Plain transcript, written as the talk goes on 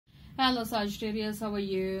Hello Sagittarius, how are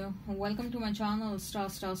you? Welcome to my channel star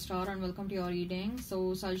and welcome to your reading.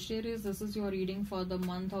 So Sagittarius, this is your reading for the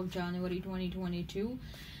month of January 2022.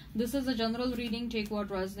 This is a general reading. Take what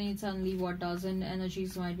resonates and leave what doesn't.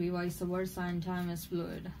 Energies might be vice versa and time is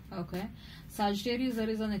fluid. Okay, Sagittarius, there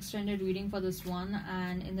is an extended reading for this one,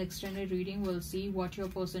 and in the extended reading we'll see what your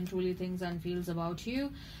person truly thinks and feels about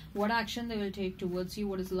you, what action they will take towards you,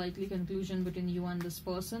 what is the likely conclusion between you and this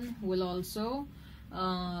person. We'll also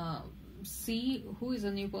see who is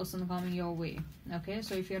a new person coming your way. Okay,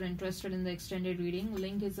 so if you're interested in the extended reading,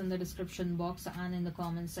 link is in the description box and in the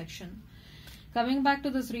comment section. Coming back to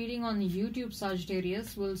this reading on YouTube,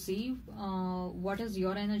 Sagittarius, we'll see what is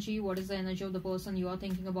your energy, what is the energy of the person you are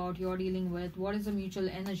thinking about, you're dealing with, what is the mutual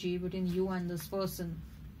energy between you and this person.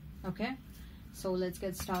 Okay, so let's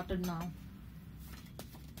get started now.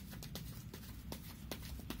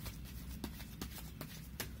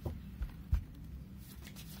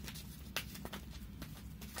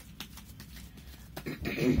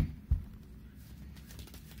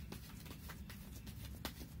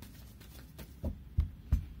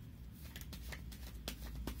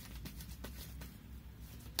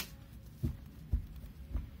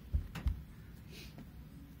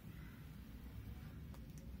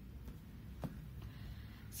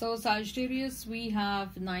 So Sagittarius, we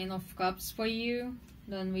have 9 of Cups for you.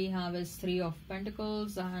 Then we have is 3 of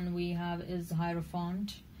Pentacles, and we have is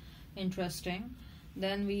Hierophant. Interesting.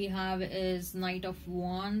 Then we have is Knight of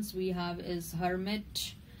Wands, we have is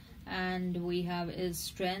Hermit, and we have is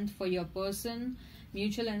Strength for your person.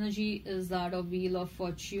 Mutual energy is that of Wheel of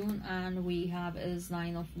Fortune, and we have is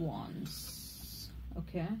 9 of Wands.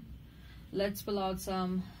 Okay, let's pull out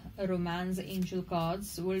some romance angel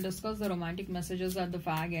cards. We'll discuss the romantic messages at the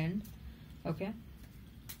fag end. Okay.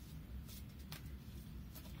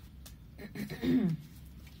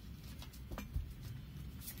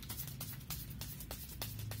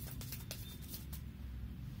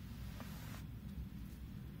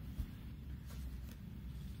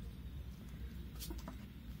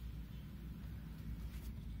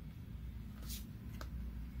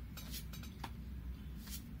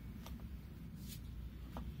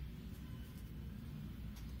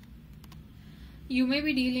 You may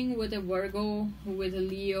be dealing with a Virgo, with a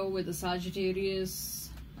Leo, with a Sagittarius,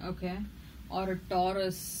 okay, or a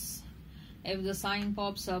Taurus. If the sign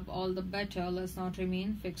pops up, all the better. Let's not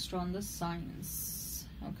remain fixed on the signs,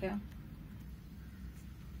 okay.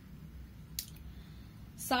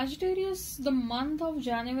 Sagittarius, the month of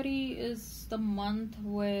January is the month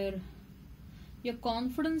where your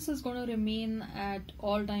confidence is going to remain at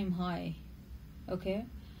all-time high, okay.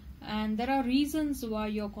 And there are reasons why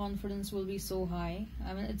your confidence will be so high.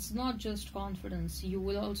 I mean, it's not just confidence. You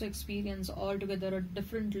will also experience altogether a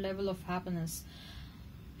different level of happiness.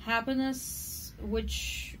 Happiness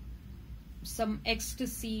which, some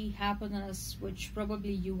ecstasy happiness which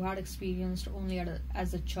probably you had experienced only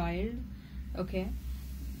as a child. Okay.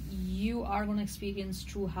 You are going to experience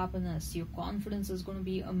true happiness. Your confidence is going to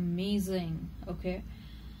be amazing. Okay.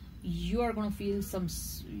 You are going to feel some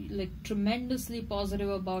like tremendously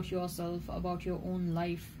positive about yourself, about your own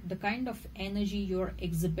life. The kind of energy you're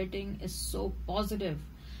exhibiting is so positive,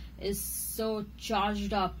 is so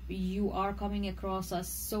charged up. You are coming across as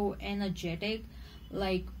so energetic.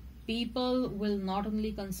 Like, people will not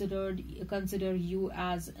only consider you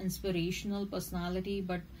as inspirational personality,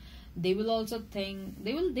 but they will also think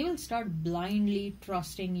they will start blindly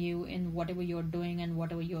trusting you in whatever you're doing and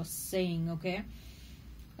whatever you're saying. Okay.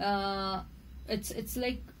 It's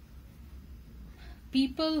like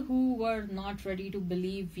people who were not ready to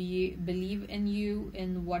believe in you,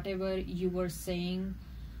 in whatever you were saying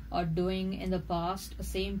or doing in the past.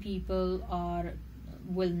 Same people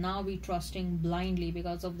will now be trusting blindly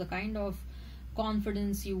because of the kind of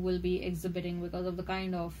confidence you will be exhibiting, because of the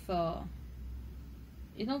kind of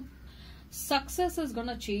success is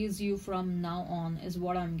gonna chase you from now on, is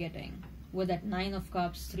what I'm getting. With that 9 of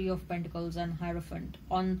Cups, 3 of Pentacles, and Hierophant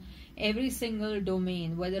on every single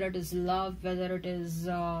domain, whether it is love, whether it is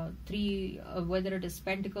whether it is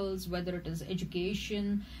Pentacles, whether it is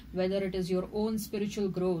education, whether it is your own spiritual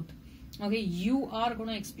growth. Okay, you are going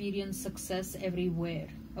to experience success everywhere.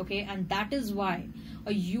 Okay, and that is why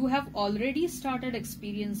you have already started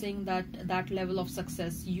experiencing that level of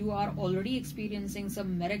success. You are already experiencing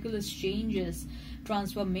some miraculous changes,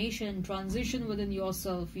 transformation, transition within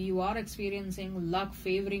yourself. You are experiencing luck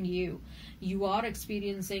favoring you. You are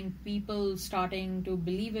experiencing people starting to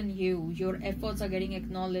believe in you. Your efforts are getting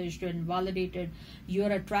acknowledged and validated. You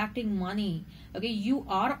are attracting money. Okay, you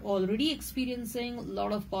are already experiencing a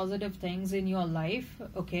lot of positive things in your life.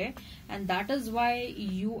 Okay, and that is why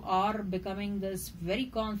you are becoming this very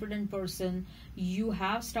confident person. You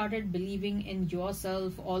have started believing in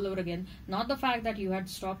yourself all over again. Not the fact that you had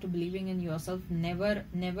stopped believing in yourself.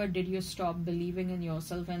 Never did you stop believing in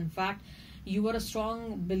yourself. In fact, you were a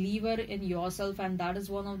strong believer in yourself, and that is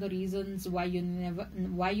one of the reasons why you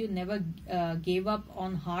never gave up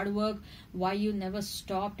on hard work, why you never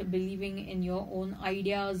stopped believing in your own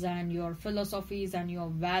ideas and your philosophies and your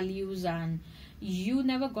values, and you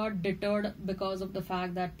never got deterred because of the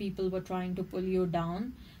fact that people were trying to pull you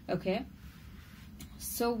down. Okay,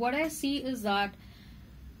 so what I see is that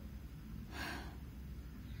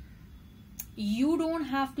you don't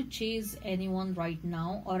have to chase anyone right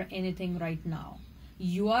now or anything right now.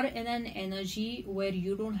 You are in an energy where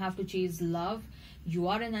you don't have to chase love. You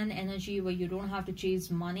are in an energy where you don't have to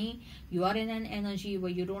chase money. You are in an energy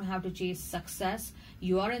where you don't have to chase success.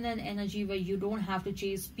 You are in an energy where you don't have to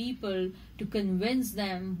chase people to convince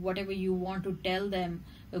them whatever you want to tell them.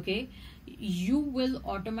 Okay, you will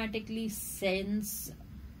automatically sense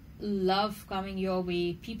love coming your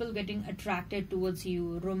way, people getting attracted towards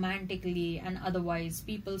you romantically and otherwise.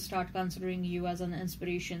 People start considering you as an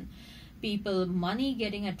inspiration. Money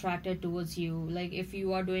getting attracted towards you. Like if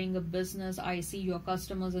you are doing a business, I see your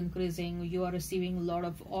customers increasing, you are receiving a lot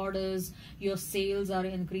of orders, your sales are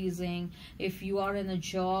increasing. If you are in a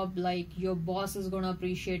job, like your boss is going to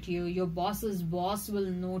appreciate you, your boss's boss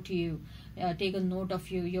will note you, take a note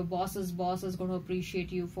of you, your boss's boss is going to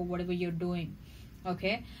appreciate you for whatever you're doing.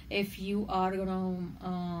 Okay, if you are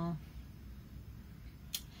gonna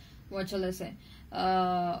what shall I say,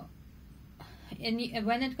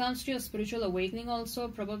 when it comes to your spiritual awakening also,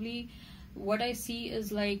 probably what I see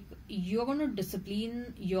is like you're going to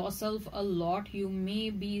discipline yourself a lot. You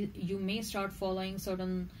may start following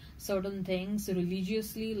certain things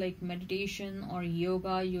religiously, like meditation or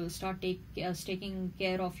yoga. You'll start taking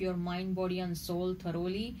care of your mind, body and soul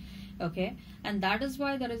thoroughly. Okay, and that is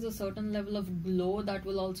why there is a certain level of glow that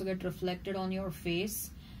will also get reflected on your face,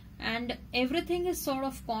 and everything is sort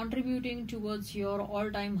of contributing towards your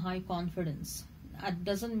all-time high confidence. That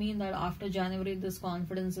doesn't mean that after January this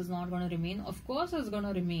confidence is not going to remain. Of course it's going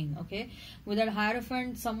to remain. Okay, with that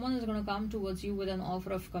Hierophant, someone is going to come towards you with an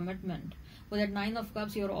offer of commitment. With that Nine of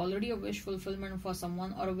Cups, you're already a wish fulfillment for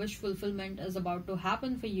someone, or a wish fulfillment is about to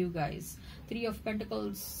happen for you guys. Three of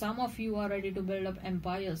Pentacles, some of you are ready to build up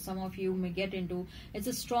empires. Some of you may get into, it's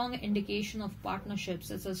a strong indication of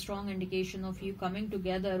partnerships. It's a strong indication of you coming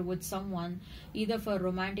together with someone, either for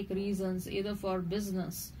romantic reasons, either for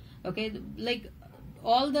business. Okay, like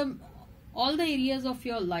all the areas of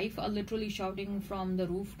your life are literally shouting from the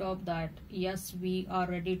rooftop that yes, we are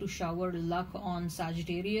ready to shower luck on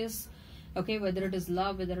Sagittarius. Okay, whether it is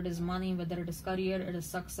love, whether it is money, whether it is career, it is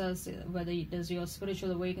success, whether it is your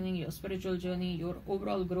spiritual awakening, your spiritual journey, your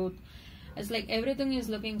overall growth. It's like everything is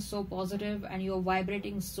looking so positive and you're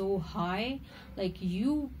vibrating so high. Like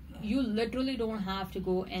you literally don't have to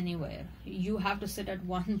go anywhere. You have to sit at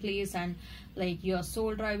one place, and like your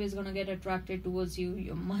soul tribe is gonna get attracted towards you.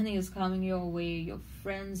 Your money is coming your way. Your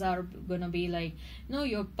friends are gonna be like,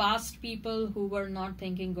 your past people who were not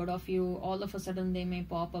thinking good of you, all of a sudden they may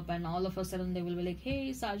pop up, and all of a sudden they will be like,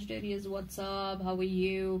 hey Sagittarius, what's up, how are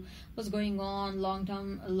you, what's going on, long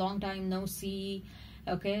time no see.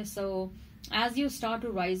 Okay, so as you start to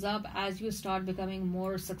rise up, as you start becoming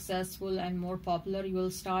more successful and more popular, you will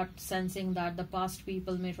start sensing that the past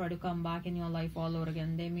people may try to come back in your life all over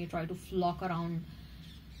again. They may try to flock around.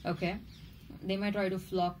 Okay, they may try to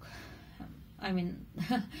flock,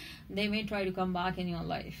 they may try to come back in your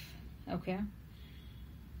life. Okay,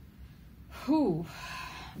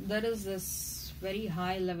 there is this very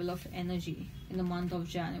high level of energy in the month of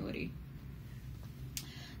January.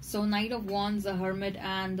 So Knight of Wands, the Hermit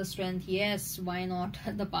and the Strength. Yes, why not?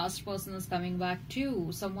 The past person is coming back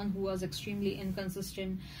too. Someone who was extremely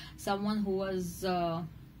inconsistent. Someone who was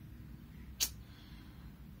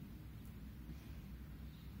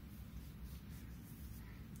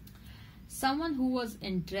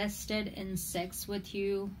interested in sex with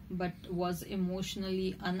you but was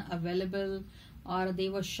emotionally unavailable, or they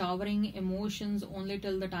were showering emotions only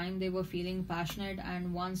till the time they were feeling passionate,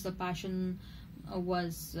 and once the passion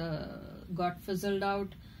got fizzled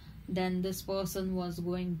out, then this person was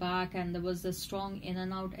going back, and there was a strong in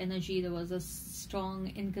and out energy, there was a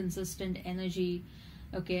strong inconsistent energy.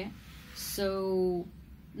 Okay, so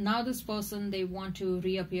now this person, they want to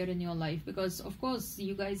reappear in your life because of course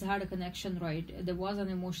you guys had a connection, right? There was an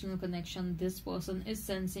emotional connection. This person is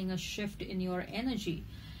sensing a shift in your energy.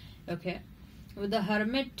 Okay, with the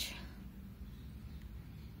Hermit,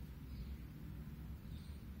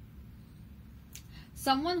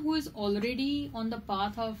 Someone who is already on the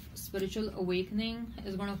path of spiritual awakening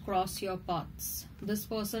is going to cross your paths. This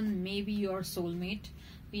person may be your soulmate.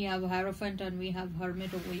 We have Hierophant and we have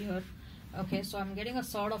Hermit over here. Okay, so I'm getting a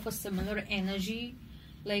sort of a similar energy.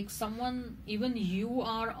 Like someone, even you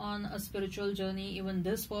are on a spiritual journey. Even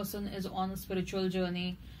this person is on a spiritual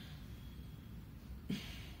journey.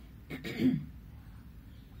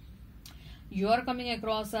 You are coming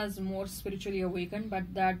across as more spiritually awakened, but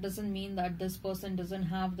that doesn't mean that this person doesn't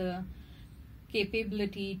have the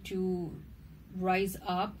capability to rise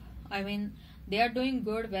up. I mean, they are doing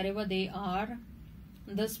good wherever they are.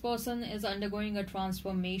 This person is undergoing a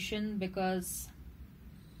transformation because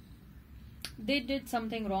they did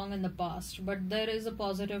something wrong in the past, but there is a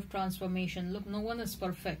positive transformation. Look, no one is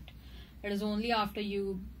perfect. It is only after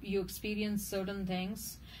you experience certain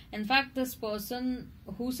things. In fact, this person,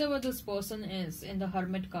 whosoever this person is in the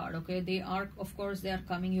Hermit card, okay, they are, of course, they are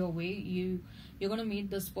coming your way. You're going to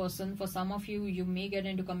meet this person. For some of you, you may get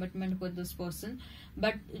into commitment with this person.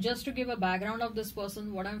 But just to give a background of this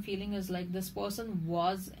person, what I'm feeling is like this person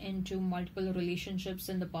was into multiple relationships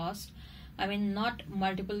in the past. I mean, not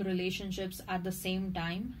multiple relationships at the same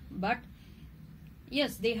time, but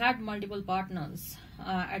yes, they had multiple partners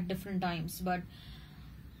at different times. But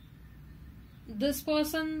this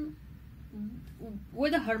person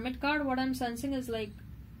with the Hermit card, what I'm sensing is like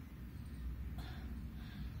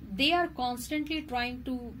they are constantly trying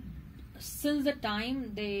to, since the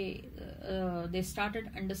time they started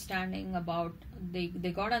understanding about, they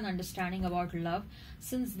got an understanding about love,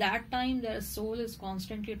 since that time their soul is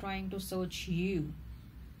constantly trying to search you.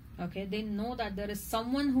 Okay, they know that there is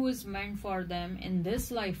someone who is meant for them in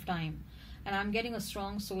this lifetime, and I'm getting a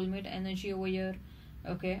strong soulmate energy over here.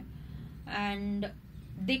 Okay, and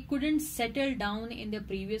they couldn't settle down in their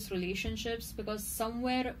previous relationships because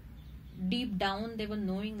somewhere deep down they were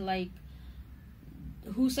knowing like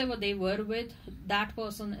whosoever they were with, that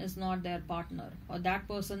person is not their partner, or that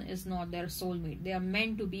person is not their soulmate. They are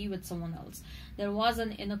meant to be with someone else. There was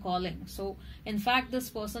an inner calling. So in fact, this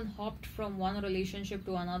person hopped from one relationship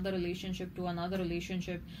to another relationship to another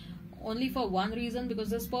relationship only for one reason, because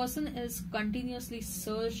this person is continuously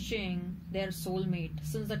searching their soulmate.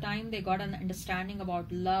 Since the time they got an understanding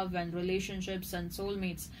about love and relationships and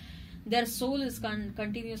soulmates, their soul is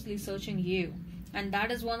continuously searching you. And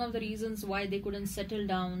that is one of the reasons why they couldn't settle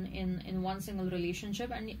down in one single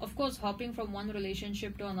relationship. And of course, hopping from one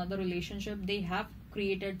relationship to another relationship, they have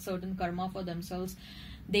created certain karma for themselves.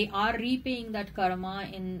 They are repaying that karma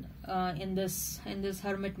in this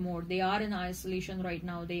hermit mode. They are in isolation right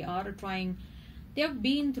now. They are trying. They have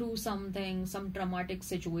been through something, some traumatic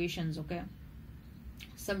situations. Okay,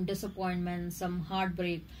 some disappointment, some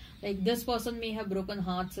heartbreak. Like this person may have broken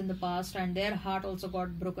hearts in the past, and their heart also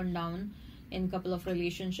got broken down in couple of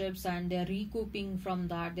relationships, and they're recouping from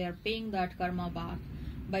that. They're paying that karma back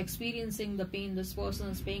by experiencing the pain. This person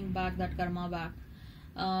is paying back that karma back.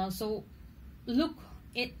 So look,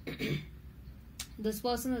 this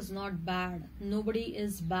person is not bad. Nobody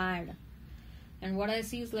is bad. And what I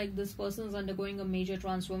see is like this person is undergoing a major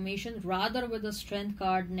transformation. Rather, with the Strength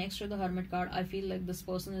card next to the Hermit card, I feel like this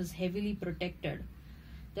person is heavily protected.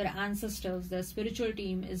 Their ancestors, their spiritual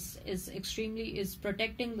team is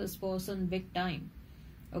protecting this person big time.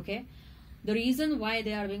 Okay, the reason why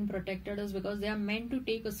they are being protected is because they are meant to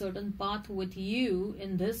take a certain path with you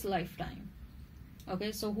in this lifetime.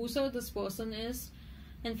 Okay, so whosoever this person is,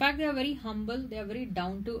 in fact, they are very humble, they are very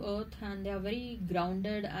down to earth, and they are very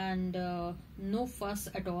grounded and no fuss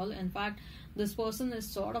at all. In fact, this person is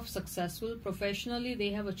sort of successful professionally.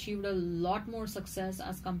 They have achieved a lot more success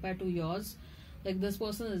as compared to yours. Like this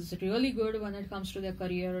person is really good when it comes to their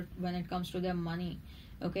career, when it comes to their money.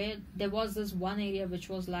 Okay, there was this one area which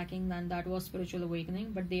was lacking, and that was spiritual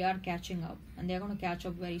awakening, but they are catching up, and they are going to catch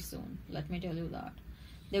up very soon. Let me tell you that.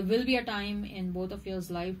 There will be a time in both of your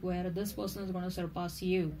life where this person is going to surpass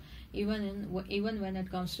you, even when it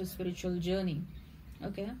comes to spiritual journey.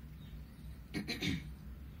 Okay.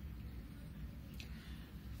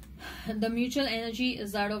 The mutual energy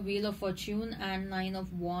is that of Wheel of Fortune and Nine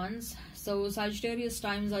of Wands. So Sagittarius,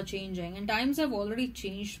 times are changing, and times have already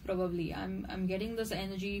changed probably. I'm getting this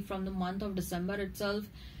energy from the month of December itself.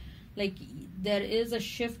 Like there is a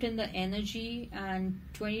shift in the energy, and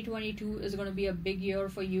 2022 is going to be a big year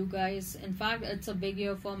for you guys. In fact, it's a big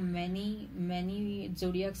year for many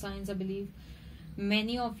zodiac signs, I believe.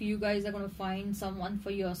 Many of you guys are going to find someone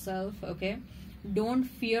for yourself. Okay, don't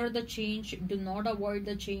fear the change. Do not avoid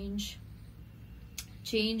the change.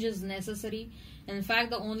 Change is necessary. In fact,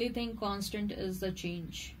 the only thing constant is the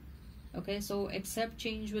change. Okay, so accept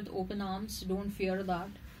change with open arms. Don't fear that.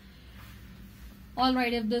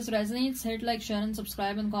 Alright, if this resonates, hit like, share and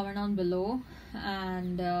subscribe and comment down below.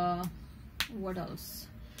 And what else?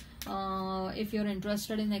 If you're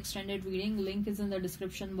interested in the extended reading, link is in the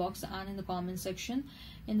description box and in the comment section.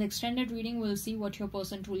 In the extended reading, we'll see what your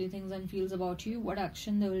person truly thinks and feels about you, what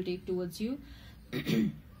action they will take towards you.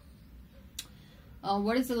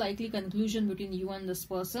 What is the likely conclusion between you and this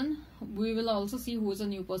person? We will also see who is a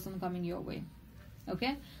new person coming your way.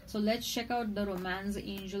 Okay, so let's check out the romance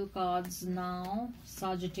angel cards now.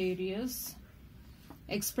 Sagittarius,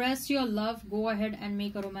 express your love, go ahead and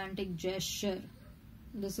make a romantic gesture.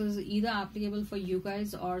 This is either applicable for you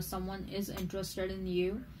guys or someone is interested in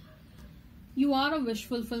you. You are a wish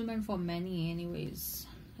fulfillment for many anyways.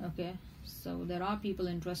 Okay, so there are people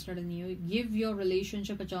interested in you. Give your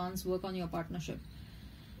relationship a chance, work on your partnership.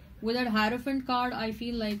 With that Hierophant card, I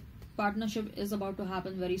feel like partnership is about to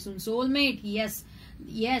happen very soon. Soulmate, yes,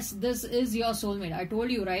 this is your soulmate. I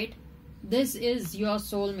told you, right? This is your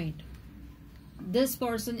soulmate. This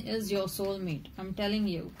person is your soulmate. I'm telling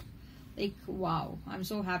you. Like, wow, I'm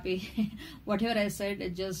so happy. Whatever I said,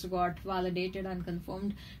 it just got validated and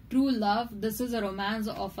confirmed. True love, this is a romance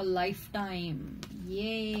of a lifetime.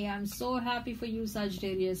 Yay, I'm so happy for you,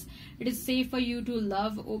 Sagittarius. It is safe for you to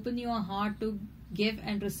love. Open your heart to give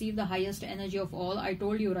and receive the highest energy of all. I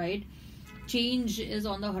told you, right? Change is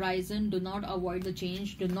on the horizon. Do not avoid the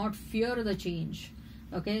change. Do not fear the change.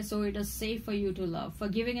 Okay, so it is safe for you to love.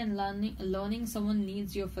 Forgiving and learning. Someone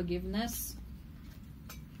needs your forgiveness.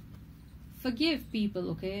 Forgive people,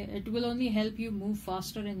 okay? It will only help you move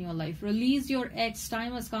faster in your life. Release your ex.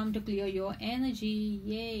 Time has come to clear your energy.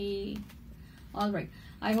 Yay. Alright.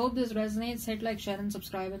 I hope this resonates. Hit like, share and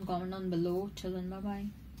subscribe and comment down below. Till then, bye-bye.